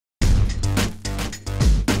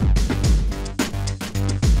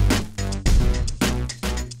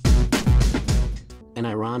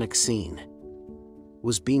dramatic scene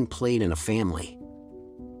was being played in a family.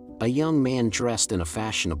 A young man dressed in a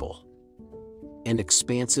fashionable and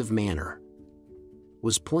expansive manner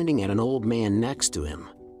was pointing at an old man next to him,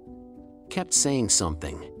 kept saying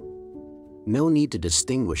something. No need to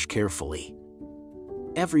distinguish carefully.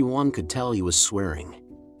 Everyone could tell he was swearing.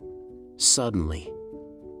 Suddenly,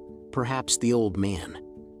 perhaps the old man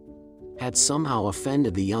had somehow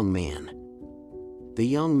offended the young man. The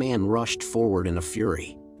young man rushed forward in a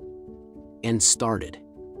fury and started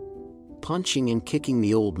punching and kicking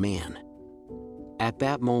the old man. At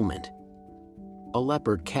that moment, a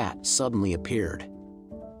leopard cat suddenly appeared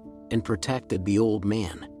and protected the old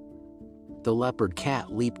man. The leopard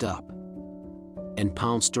cat leaped up and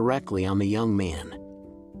pounced directly on the young man.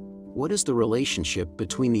 What is the relationship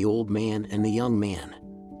between the old man and the young man?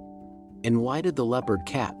 And why did the leopard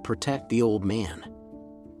cat protect the old man?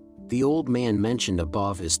 The old man mentioned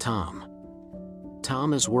above is Tom.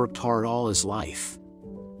 Tom has worked hard all his life.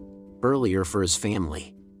 Earlier for his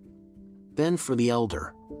family, then for the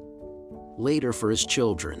elder, later for his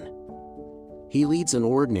children. He leads an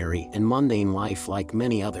ordinary and mundane life like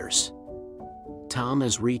many others. Tom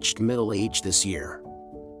has reached middle age this year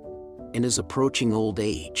and is approaching old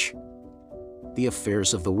age. The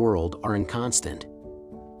affairs of the world are inconstant.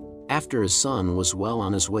 After his son was well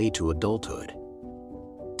on his way to adulthood,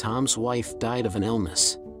 Tom's wife died of an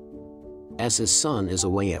illness. As his son is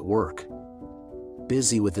away at work,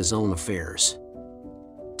 busy with his own affairs,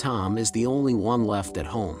 Tom is the only one left at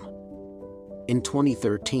home. In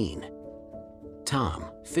 2013, Tom,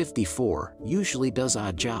 54, usually does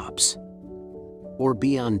odd jobs or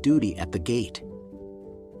be on duty at the gate.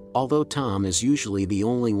 Although Tom is usually the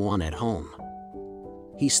only one at home,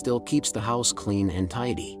 he still keeps the house clean and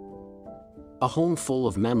tidy. A home full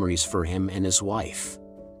of memories for him and his wife.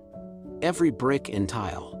 Every brick and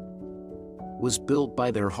tile was built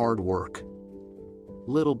by their hard work,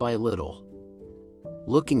 little by little.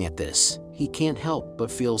 Looking at this, he can't help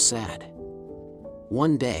but feel sad.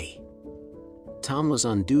 One day, Tom was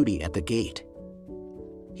on duty at the gate.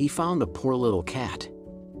 He found a poor little cat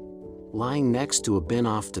lying next to a bin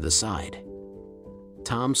off to the side.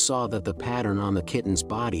 Tom saw that the pattern on the kitten's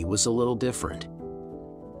body was a little different.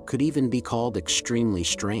 Could even be called extremely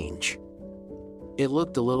strange. It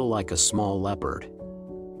looked a little like a small leopard.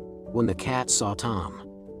 When the cat saw Tom,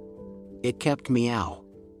 it kept meow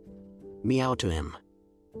to him.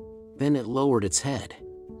 Then it lowered its head,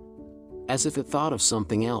 as if it thought of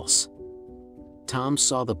something else. Tom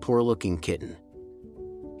saw the poor-looking kitten.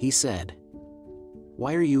 He said,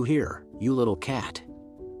 "Why are you here, you little cat?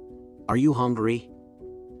 Are you hungry?"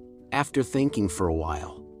 After thinking for a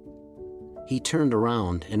while, he turned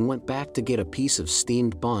around and went back to get a piece of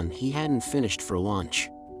steamed bun he hadn't finished for lunch.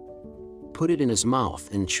 Put it in his mouth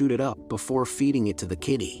and chewed it up before feeding it to the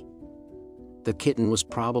kitty. The kitten was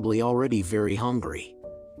probably already very hungry.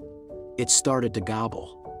 It started to gobble.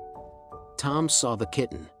 Tom saw the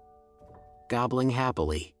kitten gobbling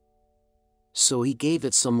happily, so he gave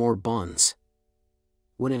it some more buns.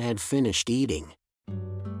 When it had finished eating,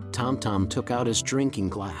 Tom took out his drinking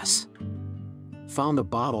glass, found a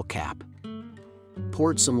bottle cap,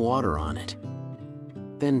 poured some water on it,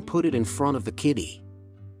 then put it in front of the kitty.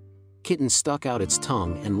 Kitten stuck out its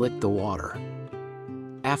tongue and licked the water.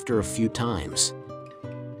 After a few times,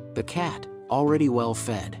 the cat, already well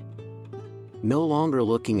fed, no longer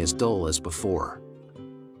looking as dull as before,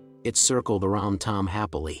 it circled around Tom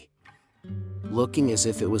happily, looking as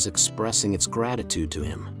if it was expressing its gratitude to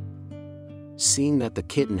him. Seeing that the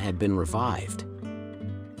kitten had been revived,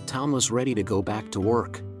 Tom was ready to go back to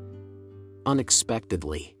work.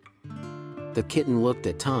 Unexpectedly, the kitten looked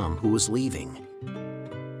at Tom, who was leaving,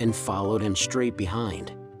 and followed him straight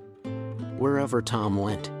behind. Wherever Tom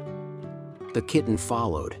went, the kitten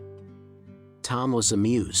followed. Tom was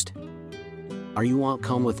amused. "Are you want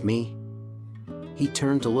come with me?" He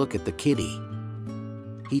turned to look at the kitty.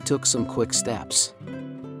 He took some quick steps,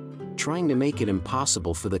 trying to make it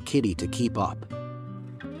impossible for the kitty to keep up.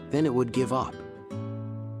 Then it would give up.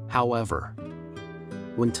 However,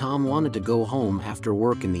 when Tom wanted to go home after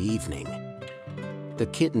work in the evening, the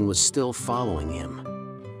kitten was still following him.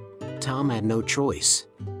 Tom had no choice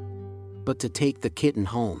but to take the kitten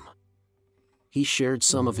home. He shared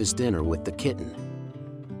some of his dinner with the kitten.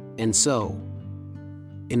 And so,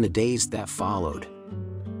 in the days that followed,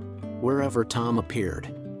 wherever Tom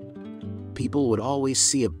appeared, people would always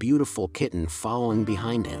see a beautiful kitten following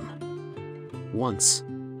behind him. Once,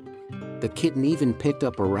 the kitten even picked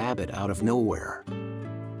up a rabbit out of nowhere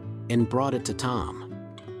and brought it to Tom.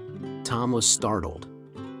 Tom was startled,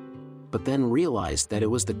 but then realized that it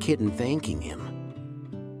was the kitten thanking him.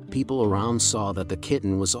 People around saw that the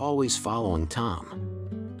kitten was always following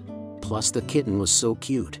Tom. Plus, the kitten was so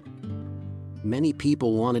cute. Many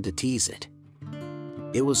people wanted to tease it.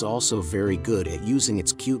 It was also very good at using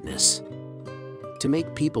its cuteness to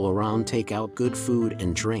make people around take out good food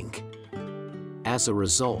and drink. As a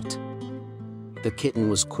result, the kitten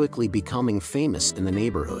was quickly becoming famous in the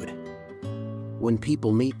neighborhood. When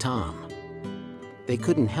people meet Tom, they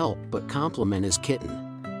couldn't help but compliment his kitten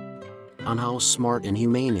on how smart and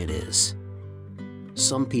humane it is.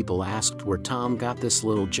 Some people asked where Tom got this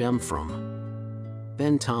little gem from.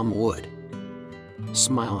 Then Tom would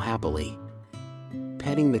smile happily,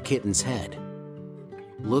 petting the kitten's head,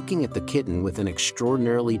 looking at the kitten with an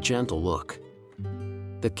extraordinarily gentle look.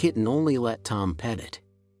 The kitten only let Tom pet it,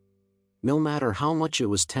 no matter how much it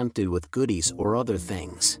was tempted with goodies or other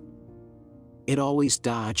things. It always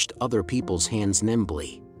dodged other people's hands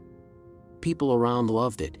nimbly. People around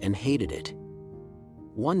loved it and hated it.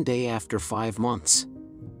 One day after 5 months,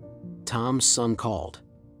 Tom's son called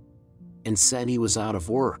and said he was out of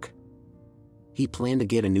work. He planned to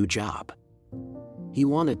get a new job. He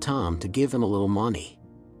wanted Tom to give him a little money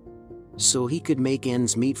so he could make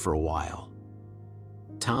ends meet for a while.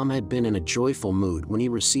 Tom had been in a joyful mood when he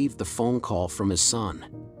received the phone call from his son.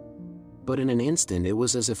 But in an instant it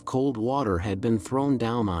was as if cold water had been thrown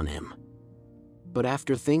down on him. But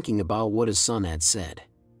after thinking about what his son had said,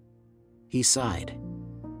 he sighed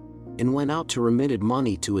and went out to remit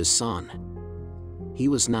money to his son. He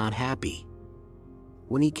was not happy.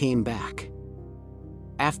 When he came back,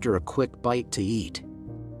 after a quick bite to eat,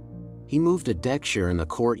 he moved a deck chair in the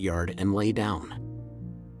courtyard and lay down.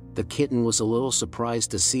 The kitten was a little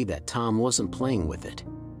surprised to see that Tom wasn't playing with it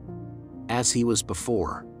as he was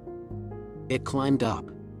before. It climbed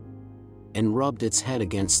up and rubbed its head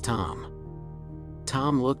against Tom.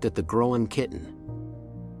 Tom looked at the growing kitten,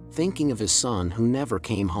 thinking of his son who never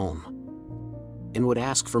came home and would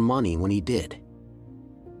ask for money when he did.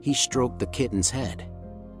 He stroked the kitten's head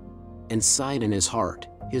and sighed in his heart.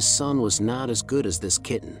 His son was not as good as this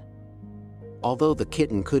kitten. Although the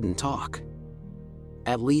kitten couldn't talk,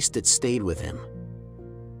 at least it stayed with him.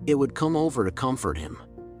 It would come over to comfort him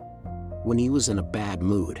when he was in a bad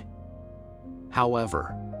mood.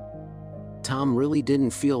 However, Tom really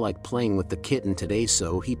didn't feel like playing with the kitten today,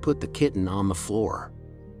 so he put the kitten on the floor,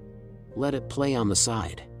 let it play on the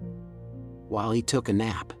side, while he took a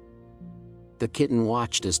nap. The kitten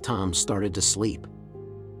watched as Tom started to sleep,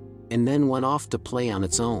 and then went off to play on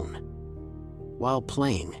its own. While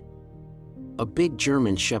playing, a big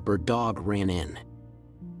German Shepherd dog ran in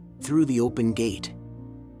through the open gate.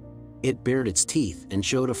 It bared its teeth and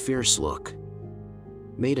showed a fierce look,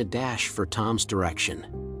 made a dash for Tom's direction.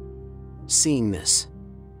 Seeing this,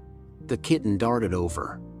 the kitten darted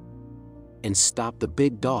over and stopped the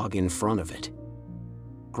big dog in front of it.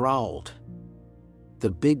 Growled.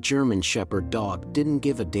 The big German Shepherd dog didn't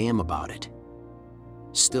give a damn about it,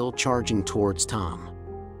 still charging towards Tom.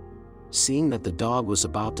 Seeing that the dog was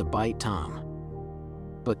about to bite Tom,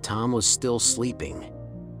 but Tom was still sleeping,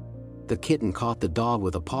 the kitten caught the dog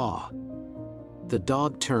with a paw. The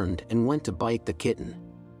dog turned and went to bite the kitten.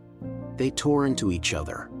 They tore into each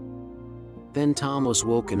other. Then Tom was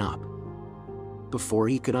woken up. Before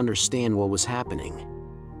he could understand what was happening,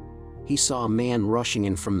 he saw a man rushing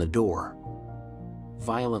in from the door,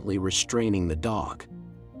 violently restraining the dog.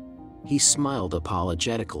 He smiled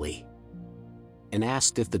apologetically and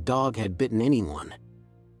asked if the dog had bitten anyone,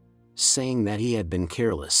 saying that he had been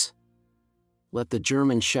careless. Let the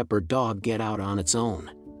German Shepherd dog get out on its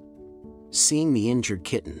own. Seeing the injured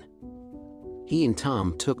kitten, he and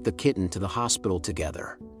Tom took the kitten to the hospital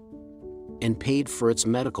together and paid for its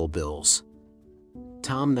medical bills.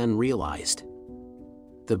 Tom then realized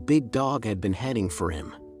the big dog had been heading for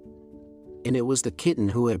him, and it was the kitten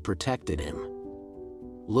who had protected him.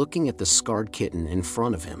 Looking at the scarred kitten in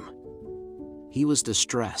front of him, he was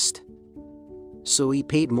distressed, so he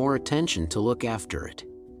paid more attention to look after it.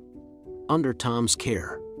 Under Tom's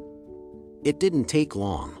care, it didn't take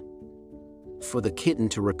long for the kitten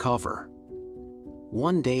to recover.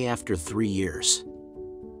 One day after 3 years,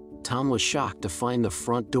 Tom was shocked to find the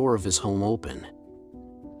front door of his home open.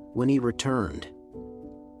 When he returned,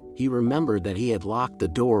 he remembered that he had locked the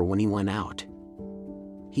door when he went out.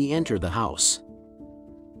 He entered the house,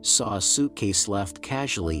 saw a suitcase left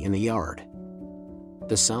casually in the yard.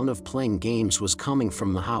 The sound of playing games was coming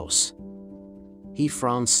from the house. He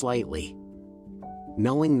frowned slightly,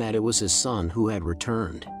 knowing that it was his son who had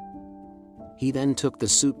returned. He then took the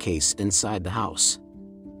suitcase inside the house.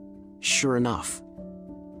 Sure enough,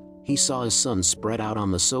 he saw his son spread out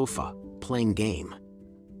on the sofa, playing game.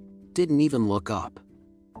 Didn't even look up.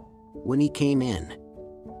 When he came in,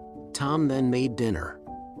 Tom then made dinner,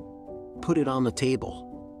 put it on the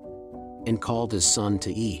table, and called his son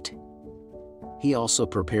to eat. He also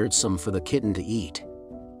prepared some for the kitten to eat.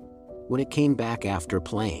 When it came back after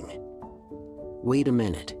playing, "Wait a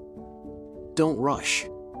minute. Don't rush.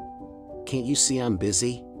 Can't you see I'm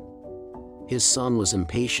busy?" His son was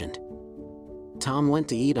impatient. Tom went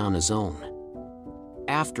to eat on his own.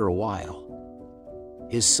 After a while,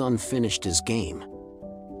 his son finished his game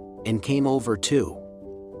and came over too.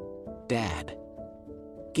 "Dad,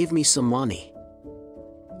 give me some money.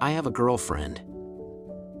 I have a girlfriend.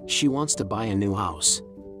 She wants to buy a new house.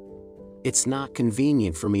 It's not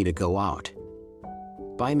convenient for me to go out.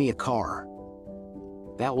 Buy me a car.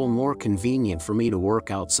 That will more convenient for me to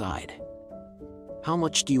work outside. How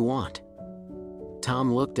much do you want?"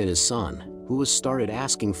 Tom looked at his son, who was started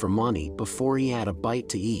asking for money before he had a bite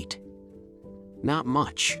to eat. "Not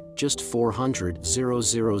much, just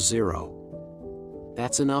 400,000.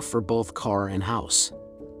 That's enough for both car and house."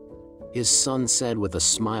 His son said with a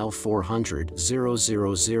smile,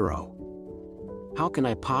 400,000. "How can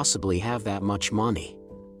I possibly have that much money?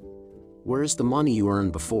 Where's the money you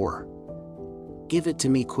earned before? Give it to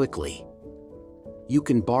me quickly. You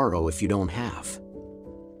can borrow if you don't have.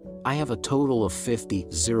 I have a total of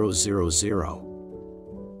 50,000,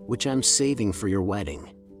 which I'm saving for your wedding.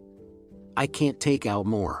 I can't take out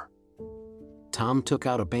more." Tom took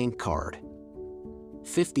out a bank card.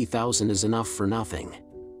 50,000 is enough for nothing.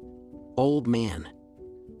 "Old man,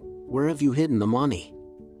 where have you hidden the money?"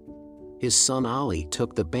 His son Ali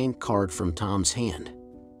took the bank card from Tom's hand,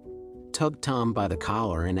 tugged Tom by the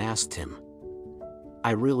collar and asked him,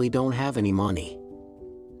 "I really don't have any money.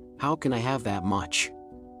 How can I have that much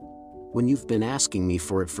when you've been asking me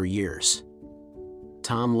for it for years?"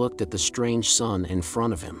 Tom looked at the strange son in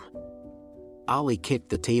front of him. Ali kicked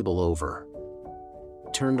the table over,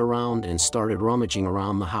 turned around and started rummaging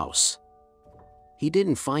around the house. He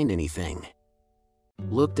didn't find anything.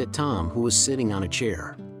 Looked at Tom, who was sitting on a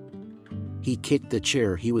chair. He kicked the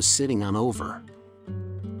chair he was sitting on over.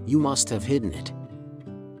 "You must have hidden it.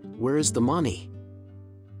 Where is the money?"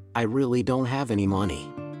 "I really don't have any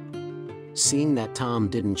money." Seeing that Tom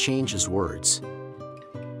didn't change his words,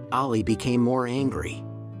 Ali became more angry.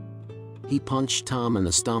 He punched Tom in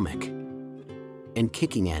the stomach, and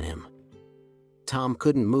kicking at him, Tom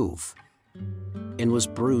couldn't move and was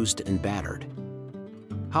bruised and battered.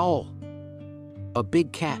 "Howl!" A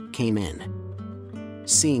big cat came in.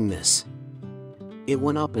 Seeing this, it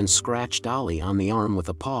went up and scratched Ali on the arm with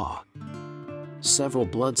a paw. Several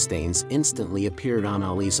bloodstains instantly appeared on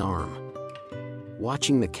Ali's arm.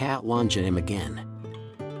 Watching the cat lunge at him again,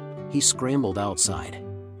 he scrambled outside.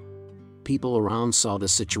 People around saw the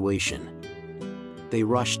situation. They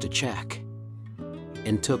rushed to check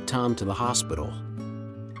and took Tom to the hospital.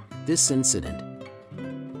 This incident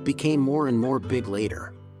became more and more big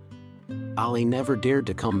later. Ali never dared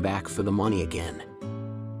to come back for the money again.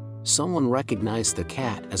 Someone recognized the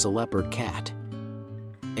cat as a leopard cat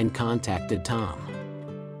and contacted Tom.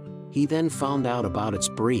 He then found out about its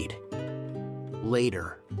breed.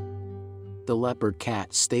 Later, the leopard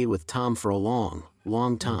cat stayed with Tom for a long,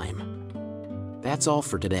 long time. That's all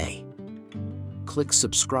for today. Click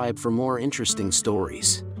subscribe for more interesting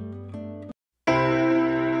stories.